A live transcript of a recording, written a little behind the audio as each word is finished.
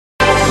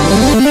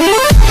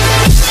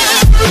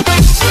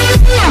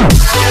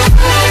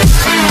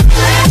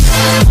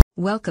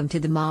Welcome to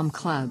the Mom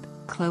Club.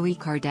 Khloe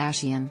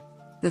Kardashian.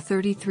 The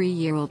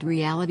 33-year-old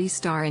reality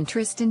star and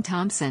Tristan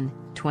Thompson,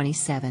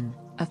 27,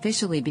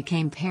 officially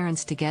became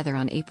parents together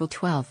on April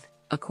 12,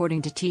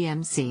 according to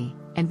TMZ,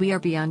 and we are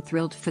beyond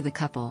thrilled for the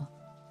couple.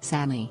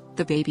 Sadly,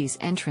 the baby's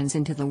entrance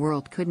into the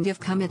world couldn't have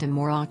come at a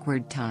more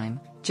awkward time.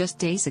 Just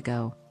days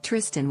ago,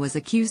 Tristan was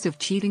accused of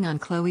cheating on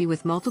Khloe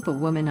with multiple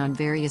women on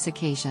various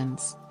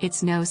occasions.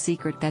 It's no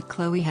secret that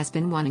Khloe has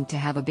been wanting to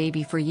have a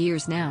baby for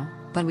years now,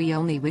 but we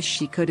only wish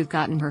she could have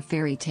gotten her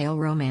fairy tale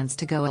romance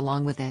to go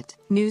along with it.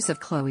 News of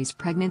Khloe's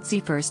pregnancy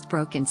first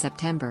broke in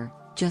September,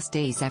 just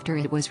days after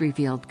it was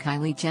revealed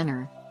Kylie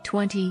Jenner,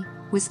 20,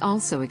 was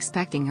also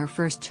expecting her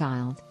first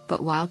child.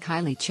 But while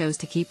Kylie chose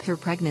to keep her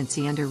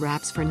pregnancy under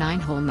wraps for 9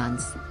 whole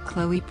months,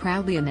 Khloe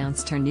proudly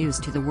announced her news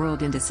to the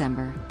world in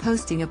December.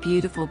 Posting a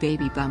beautiful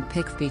baby bump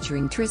pic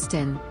featuring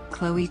Tristan,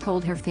 Khloe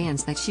told her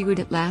fans that she would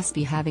at last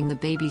be having the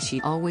baby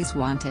she always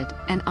wanted.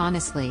 And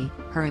honestly,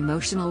 her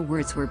emotional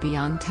words were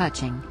beyond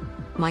touching.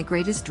 "My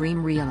greatest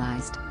dream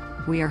realized.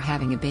 We are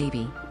having a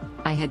baby.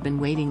 I had been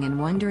waiting and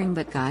wondering,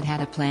 but God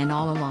had a plan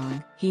all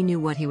along. He knew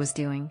what he was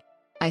doing.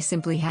 I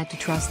simply had to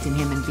trust in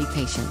him and be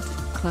patient."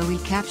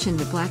 Khloe captioned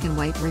the black and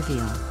white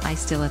reveal. "I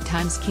still at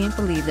times can't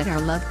believe that our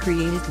love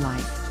created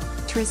life.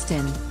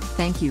 Tristan,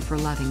 thank you for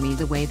loving me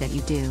the way that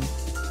you do.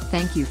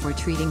 Thank you for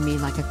treating me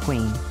like a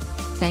queen.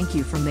 Thank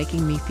you for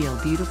making me feel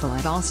beautiful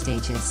at all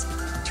stages.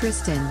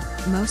 Tristan,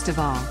 most of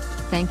all,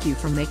 thank you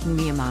for making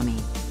me a mommy."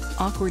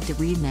 Awkward to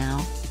read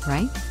now,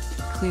 right?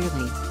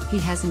 Clearly, he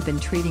hasn't been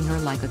treating her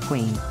like a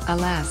queen.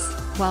 Alas,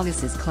 while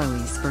this is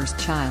Khloe's first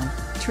child,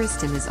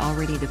 Tristan is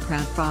already the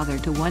proud father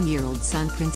to 1-year-old son Prince